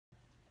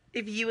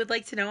If you would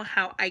like to know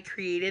how I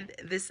created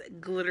this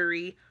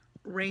glittery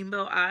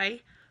rainbow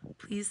eye,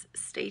 please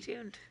stay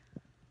tuned.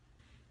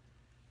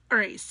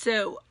 Alright,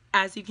 so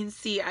as you can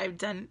see, I've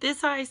done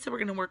this eye, so we're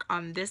going to work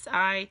on this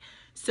eye.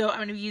 So I'm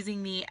going to be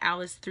using the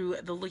Alice Through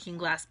the Looking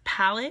Glass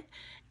palette,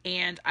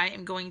 and I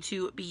am going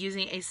to be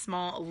using a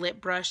small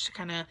lip brush to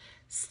kind of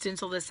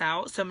stencil this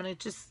out. So I'm going to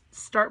just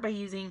start by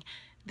using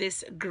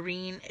this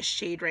green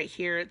shade right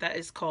here that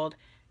is called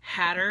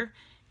Hatter,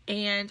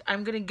 and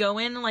I'm going to go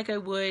in like I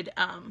would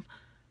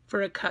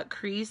for a cut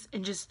crease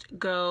and just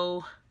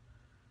go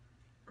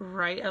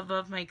right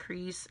above my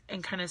crease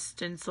and kind of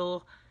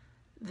stencil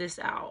this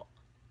out.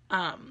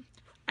 I'm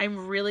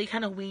really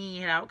kind of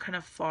winging it out kind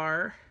of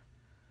far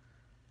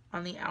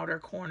on the outer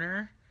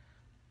corner,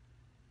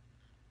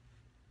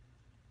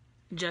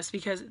 just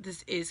because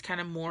this is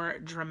kind of more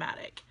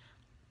dramatic.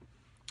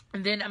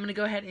 And then I'm going to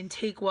go ahead and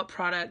take what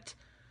product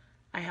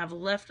I have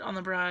left on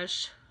the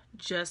brush,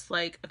 just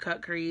like a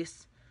cut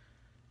crease,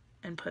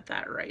 and put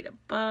that right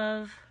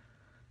above.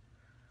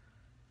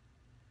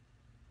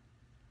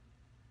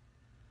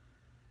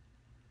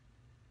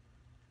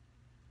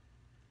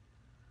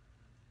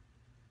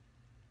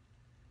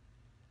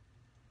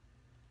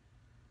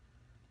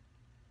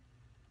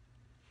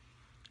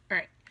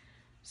 Alright,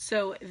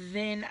 so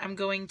then I'm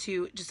going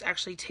to just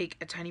actually take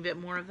a tiny bit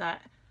more of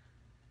that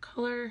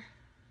color.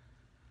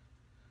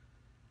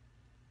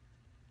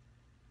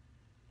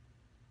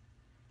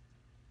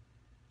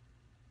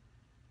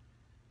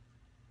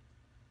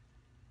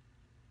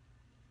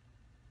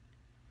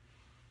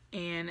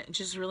 And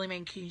just really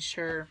making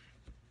sure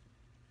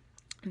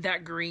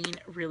that green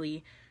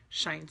really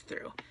shines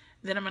through.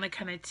 Then I'm going to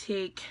kind of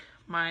take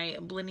my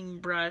blending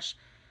brush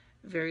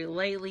very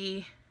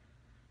lightly,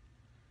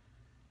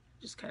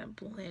 just kind of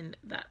blend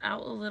that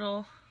out a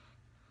little.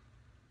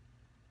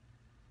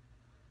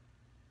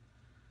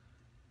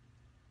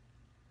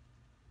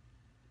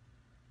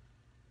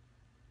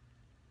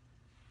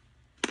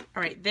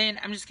 Alright, then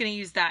I'm just going to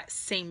use that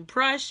same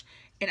brush,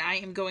 and I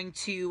am going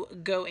to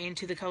go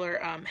into the color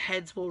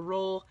Heads Will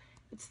Roll.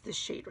 It's the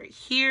shade right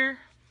here.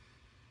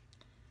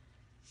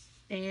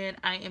 And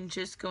I am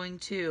just going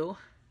to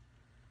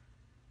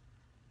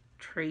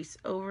trace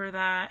over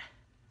that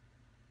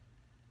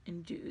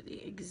and do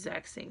the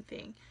exact same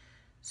thing.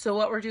 So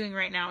what we're doing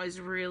right now is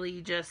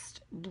really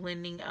just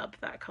blending up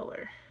that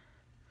color.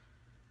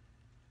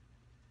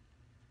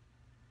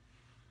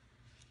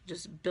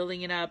 Just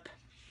building it up,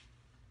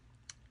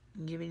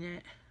 giving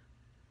it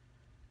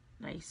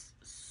nice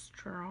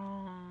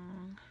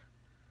strong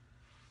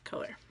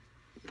color.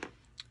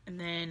 And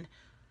then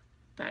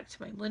back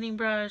to my blending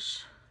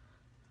brush,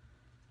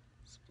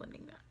 just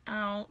blending that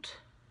out.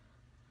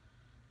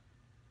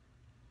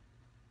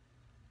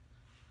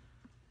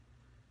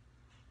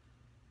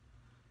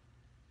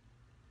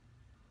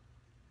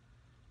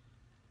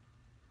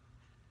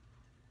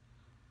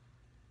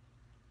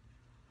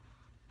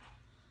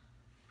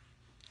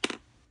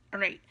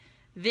 Alright,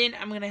 then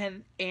I'm going to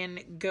head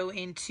and go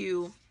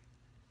into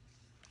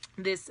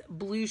this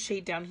blue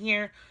shade down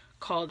here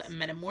called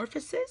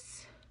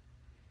Metamorphosis.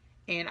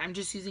 And I'm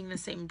just using the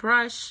same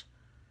brush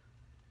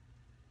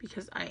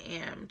because I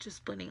am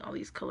just blending all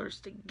these colors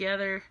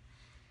together.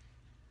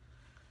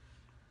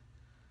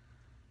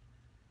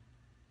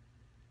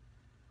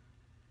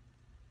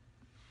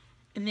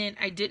 And then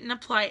I didn't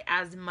apply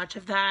as much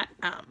of that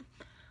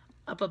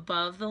up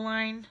above the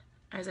line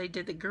as I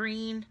did the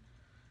green.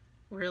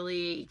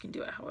 Really, you can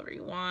do it however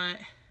you want.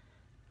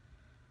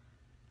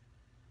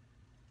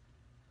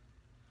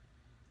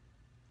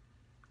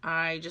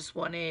 I just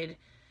wanted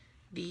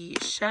the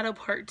shadow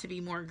part to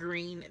be more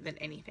green than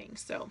anything.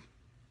 So,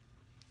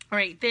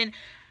 alright, then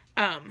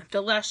the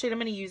last shade I'm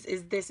going to use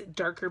is this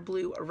darker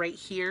blue right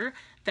here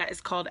that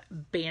is called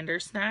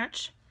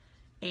Bandersnatch.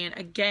 And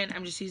again,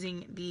 I'm just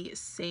using the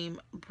same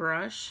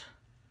brush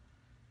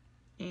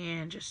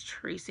and just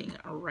tracing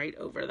right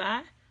over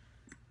that.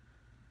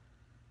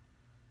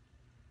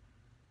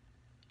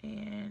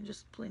 And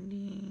just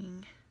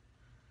blending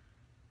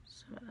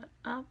some of that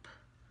up.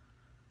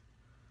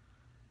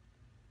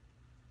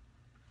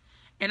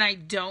 And I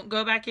don't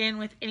go back in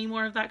with any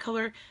more of that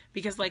color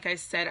because, like I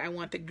said, I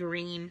want the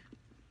green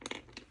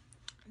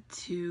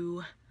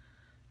to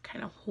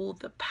kind of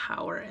hold the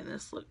power in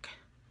this look.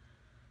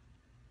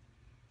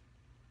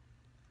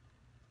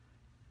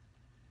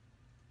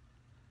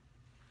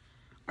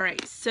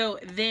 Alright, so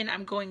then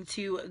I'm going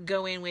to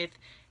go in with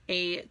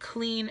a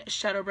clean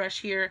shadow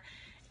brush here,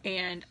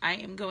 and I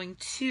am going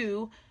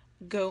to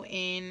go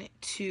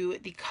into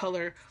the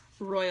color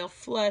Royal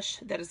Flush.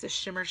 That is a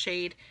shimmer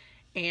shade,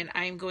 and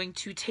I am going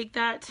to take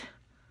that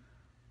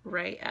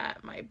right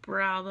at my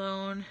brow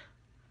bone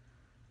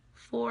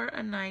for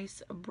a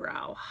nice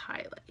brow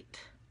highlight.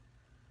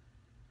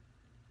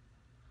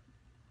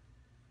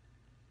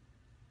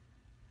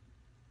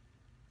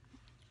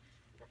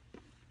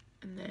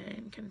 And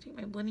then kind of take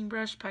my blending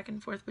brush back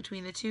and forth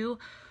between the two.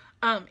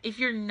 If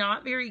you're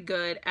not very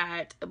good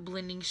at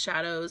blending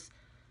shadows,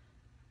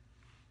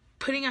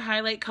 putting a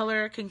highlight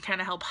color can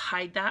kind of help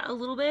hide that a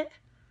little bit.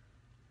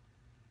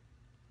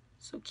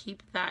 So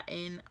keep that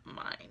in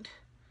mind.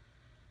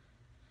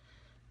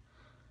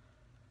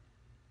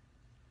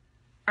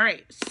 All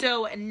right,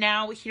 so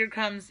now here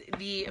comes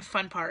the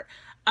fun part.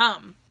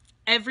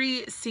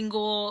 Every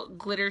single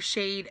glitter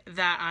shade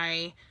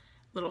that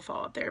little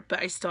fall out there,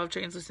 but I still have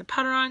translucent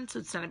powder on, so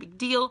it's not a big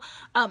deal.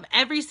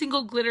 Every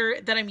single glitter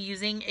that I'm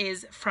using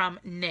is from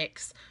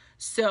NYX.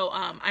 So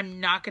I'm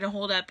not going to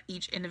hold up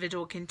each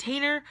individual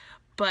container,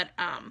 but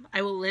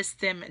I will list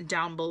them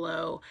down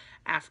below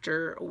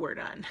after we're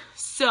done.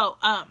 So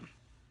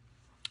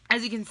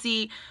as you can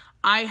see,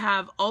 I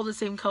have all the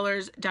same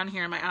colors down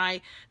here in my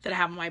eye that I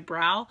have on my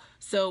brow.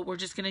 So we're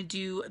just going to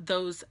do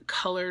those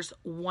colors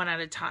one at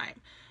a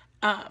time.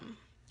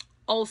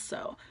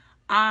 Also,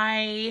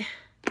 I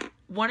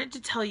wanted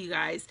to tell you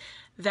guys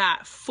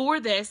that for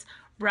this,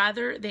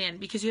 rather than,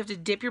 because you have to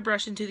dip your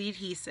brush into the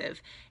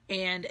adhesive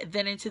and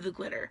then into the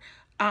glitter,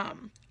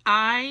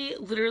 I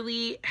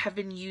literally have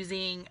been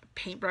using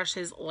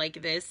paintbrushes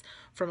like this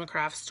from a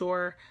craft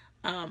store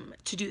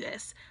to do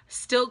this.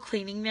 Still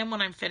cleaning them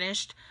when I'm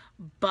finished,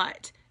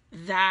 but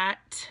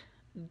that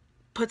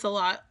puts a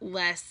lot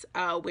less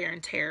wear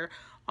and tear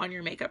on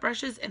your makeup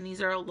brushes, and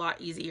these are a lot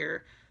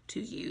easier to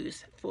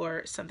use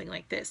for something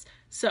like this.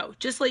 So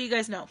just to let you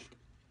guys know.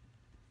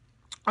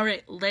 All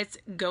right, let's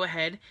go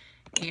ahead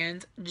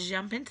and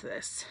jump into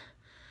this.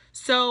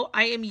 So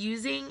I am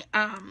using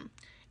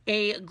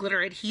a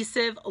glitter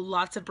adhesive.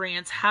 Lots of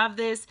brands have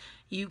this.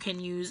 You can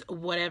use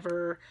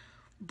whatever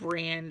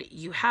brand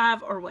you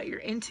have or what you're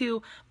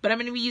into, but I'm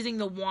going to be using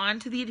the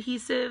wand to the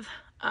adhesive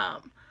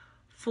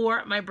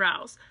for my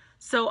brows.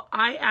 So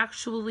I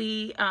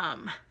actually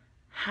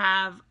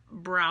have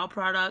brow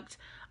product,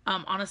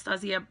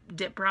 Anastasia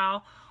Dip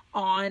Brow,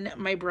 on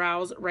my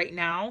brows right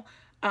now.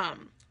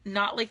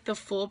 Not like the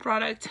full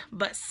product,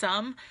 but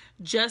some,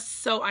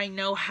 just so I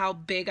know how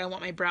big I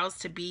want my brows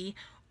to be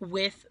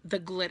with the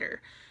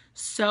glitter.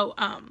 So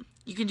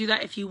you can do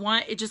that if you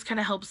want. It just kind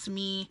of helps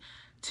me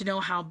to know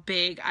how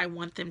big I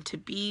want them to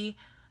be.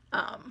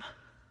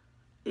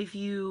 If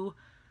you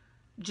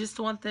just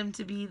want them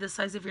to be the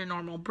size of your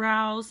normal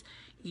brows,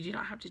 you do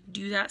not have to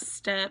do that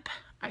step.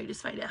 I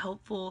just find it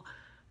helpful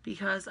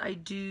because I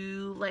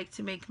do like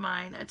to make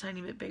mine a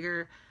tiny bit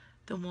bigger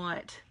than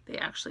what they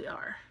actually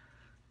are.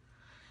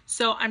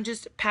 So I'm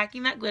just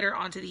packing that glitter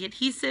onto the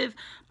adhesive.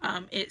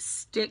 It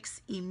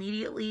sticks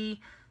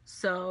immediately,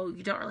 so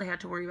you don't really have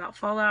to worry about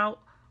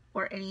fallout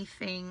or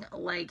anything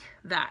like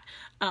that.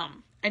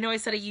 I know I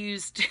said I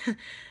used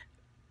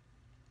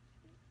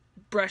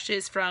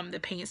brushes from the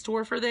paint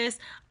store for this.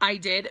 I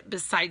did,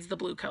 besides the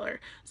blue color.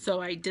 So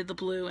I did the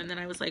blue, and then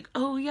I was like,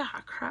 oh yeah,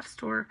 craft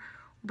store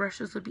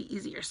brushes would be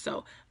easier.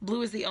 So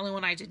blue is the only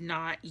one I did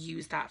not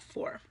use that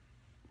for.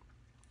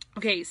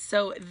 Okay,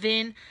 so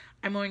then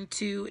I'm going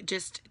to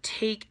just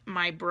take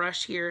my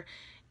brush here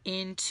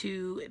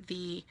into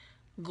the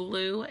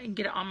glue and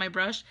get it on my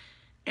brush.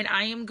 And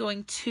I am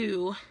going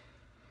to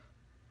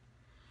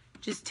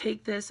just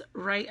take this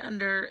right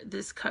under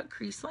this cut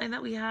crease line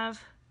that we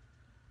have.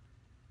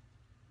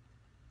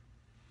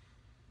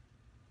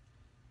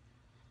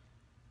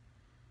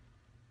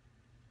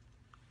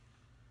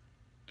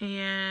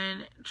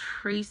 And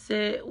trace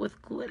it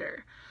with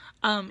glitter.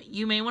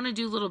 You may want to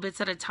do little bits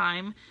at a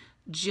time,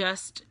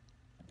 just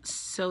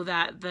so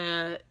that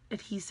the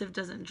adhesive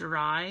doesn't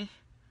dry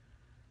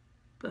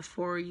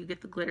before you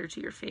get the glitter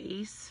to your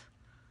face,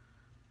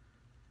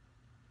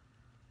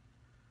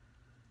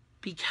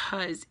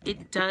 because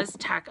it does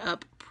tack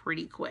up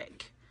pretty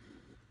quick.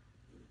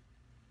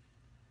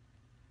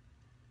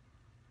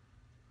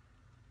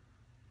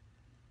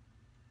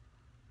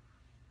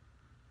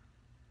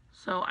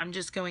 So I'm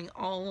just going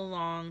all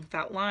along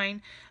that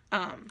line.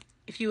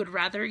 If you would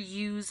rather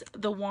use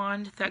the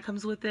wand that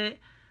comes with it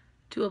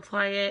to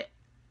apply it,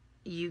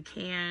 you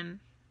can.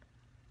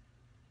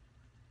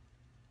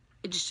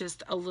 It's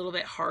just a little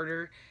bit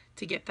harder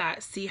to get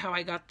that. See how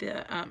I got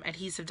the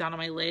adhesive down on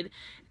my lid?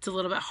 It's a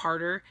little bit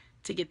harder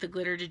to get the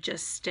glitter to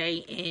just stay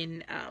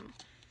in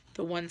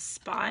the one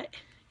spot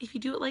if you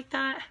do it like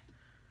that.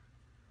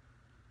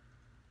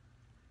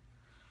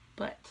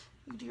 But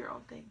you do your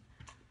own thing.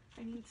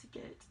 I need to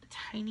get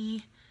a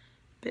tiny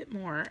bit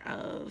more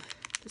of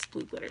this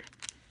blue glitter.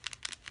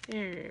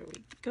 There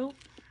we go.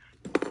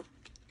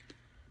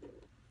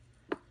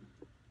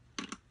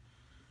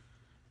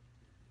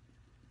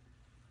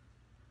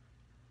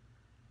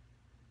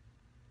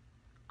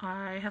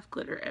 I have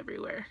glitter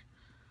everywhere.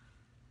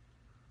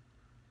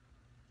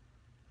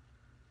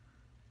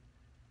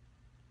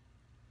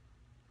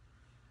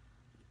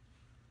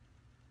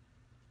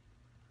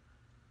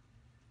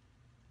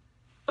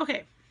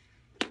 Okay,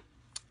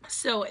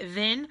 so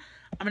then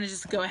I'm going to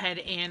just go ahead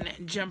and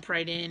jump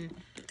right in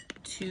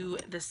to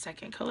the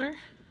second color.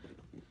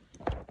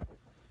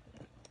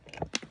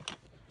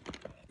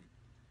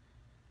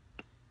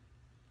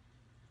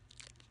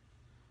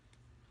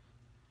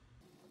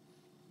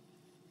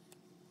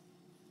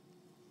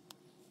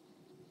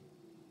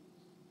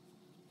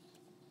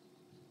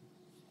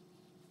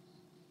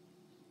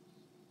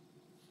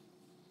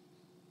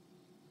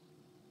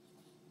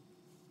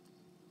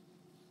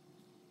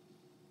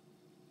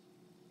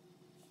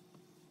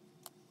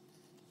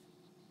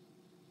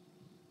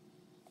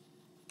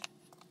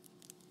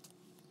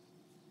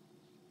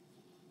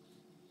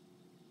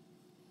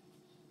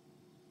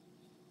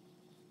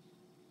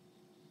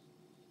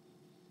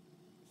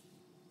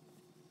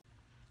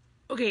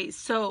 Okay,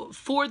 so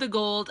for the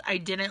gold, I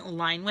didn't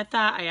line with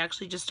that. I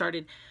actually just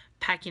started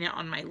packing it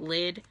on my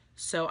lid.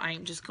 So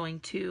I'm just going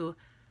to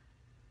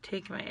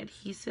take my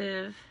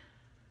adhesive.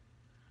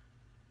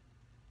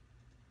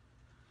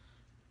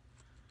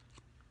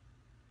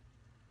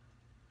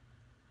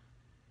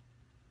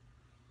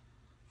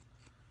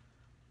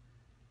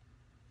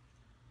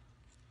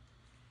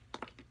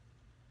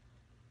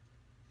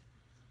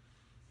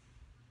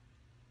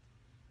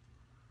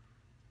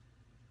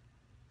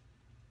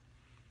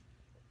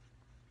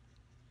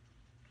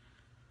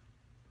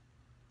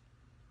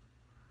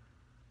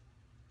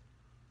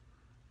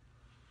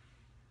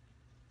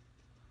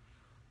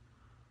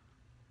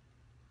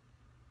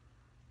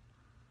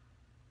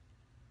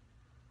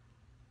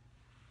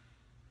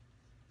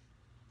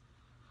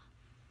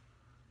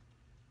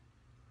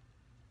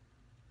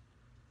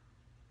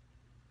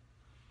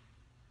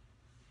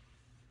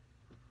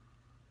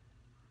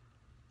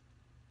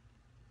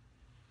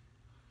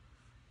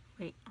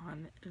 Right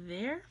on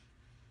there.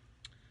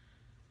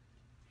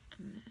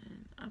 And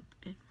then up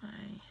in my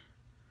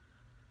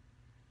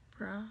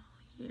brow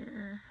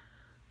here.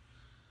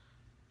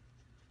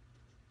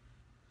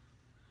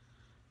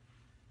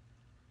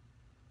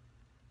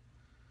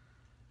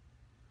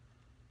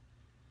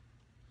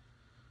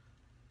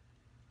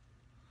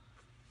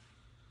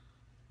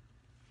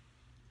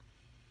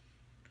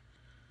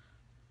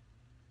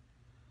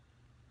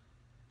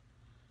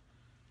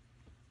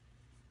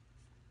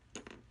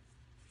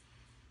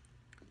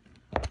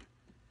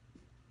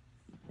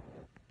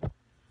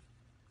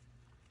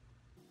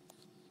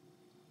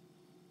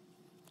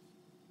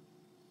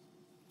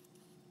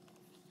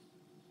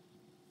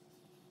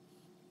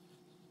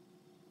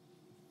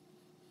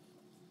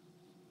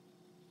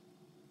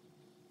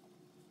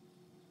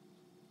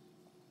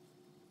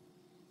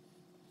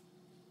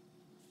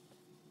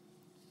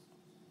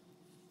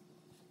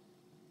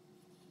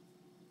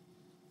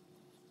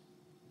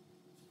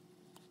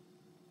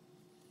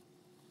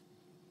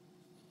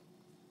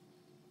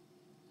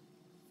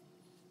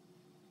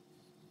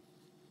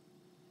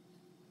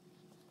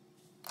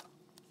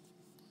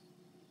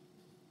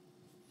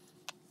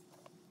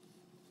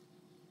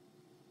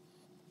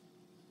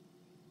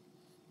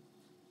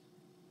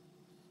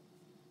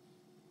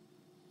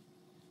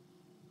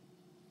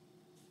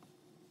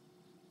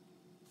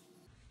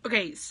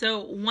 Okay,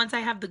 so once I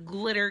have the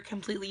glitter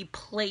completely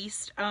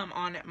placed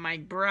on my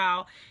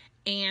brow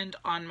and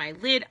on my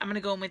lid, I'm going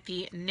to go in with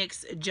the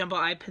NYX Jumbo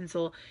Eye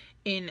Pencil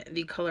in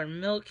the color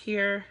Milk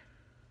here.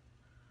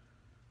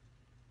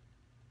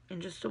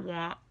 And just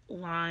to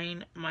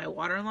line my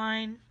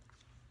waterline.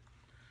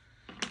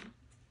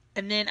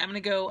 And then I'm going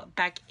to go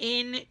back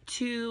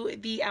into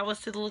the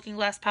Alice to the Looking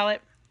Glass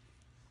palette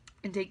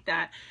and take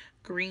that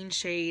green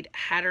shade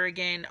Hatter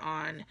again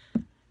on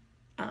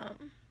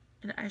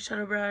an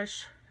eyeshadow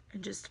brush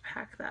and just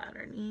pack that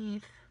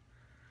underneath.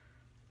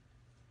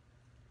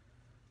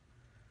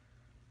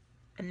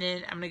 And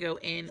then I'm going to go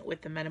in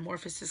with the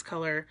Metamorphosis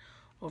color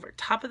over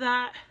top of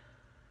that.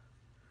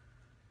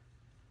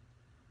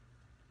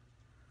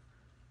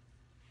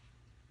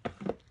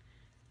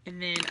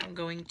 And then I'm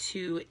going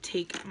to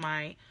take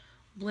my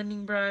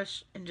blending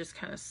brush and just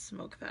kind of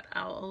smoke that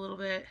out a little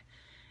bit.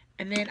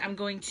 And then I'm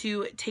going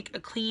to take a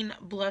clean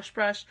blush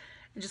brush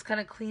and just kind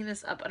of clean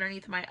this up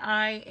underneath my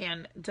eye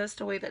and dust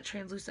away that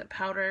translucent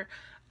powder.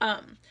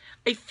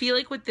 I feel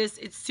like with this,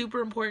 it's super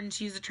important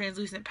to use a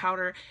translucent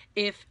powder,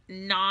 if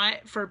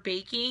not for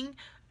baking,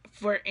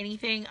 for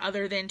anything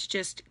other than to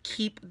just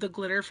keep the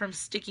glitter from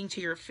sticking to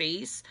your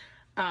face.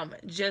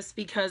 Just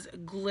because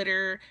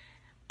glitter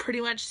pretty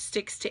much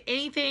sticks to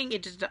anything.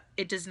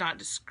 It does not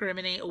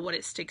discriminate what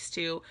it sticks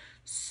to.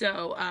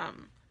 So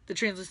the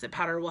translucent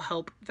powder will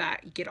help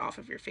that get off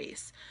of your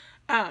face.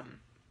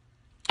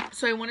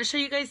 So I want to show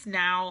you guys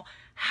now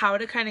how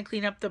to kind of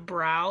clean up the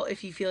brow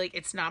if you feel like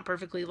it's not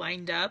perfectly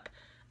lined up.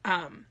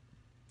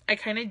 I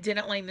kind of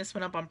didn't line this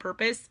one up on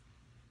purpose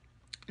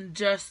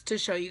just to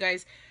show you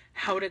guys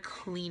how to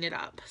clean it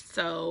up.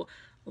 So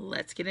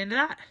let's get into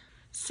that.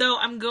 So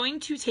I'm going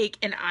to take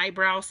an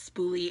eyebrow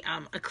spoolie,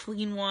 a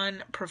clean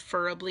one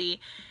preferably,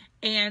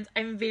 and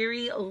I'm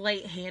very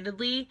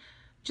light-handedly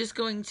just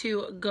going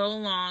to go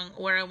along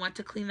where I want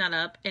to clean that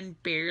up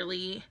and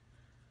barely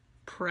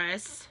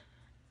press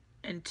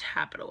and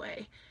tap it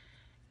away.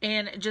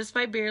 And just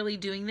by barely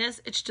doing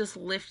this, it's just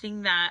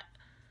lifting that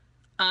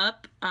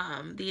up,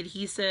 the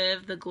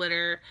adhesive, the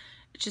glitter,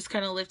 it's just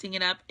kind of lifting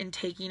it up and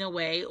taking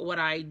away what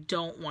I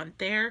don't want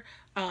there,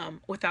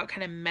 without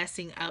kind of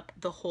messing up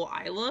the whole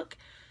eye look.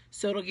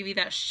 So it'll give you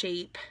that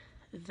shape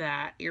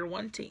that you're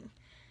wanting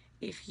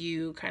if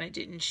you kind of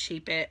didn't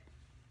shape it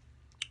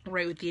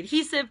right with the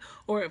adhesive,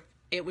 or if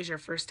it was your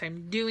first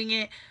time doing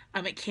it,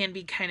 it can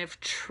be kind of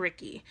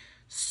tricky.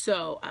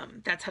 So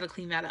that's how to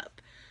clean that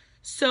up.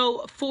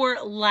 So for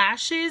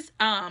lashes,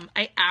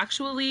 I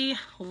actually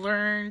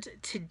learned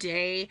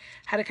today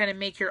how to kind of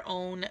make your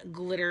own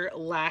glitter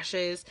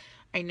lashes.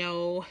 I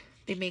know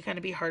they may kind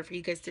of be hard for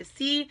you guys to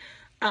see,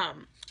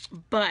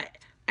 but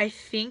I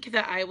think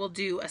that I will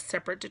do a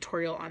separate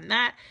tutorial on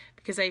that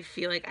because I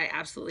feel like I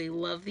absolutely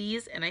love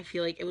these, and I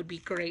feel like it would be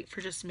great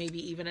for just maybe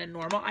even a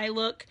normal eye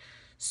look.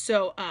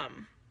 So,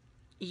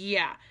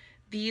 yeah,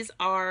 these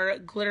are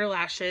glitter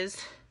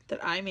lashes that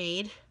I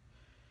made,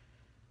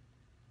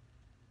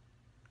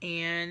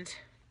 and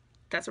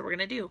that's what we're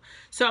gonna do.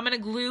 So I'm gonna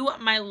glue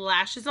my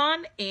lashes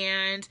on,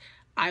 and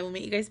I will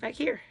meet you guys back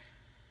here.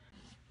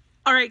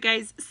 Alright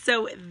guys,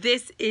 so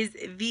this is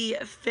the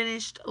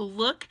finished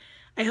look.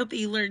 I hope that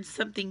you learned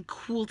something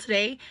cool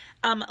today.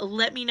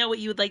 Let me know what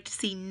you would like to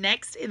see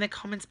next in the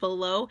comments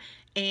below,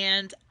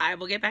 and I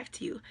will get back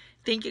to you.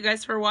 Thank you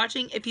guys for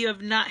watching. If you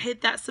have not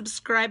hit that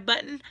subscribe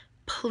button,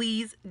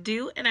 please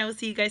do, and I will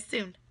see you guys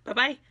soon.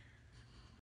 Bye-bye.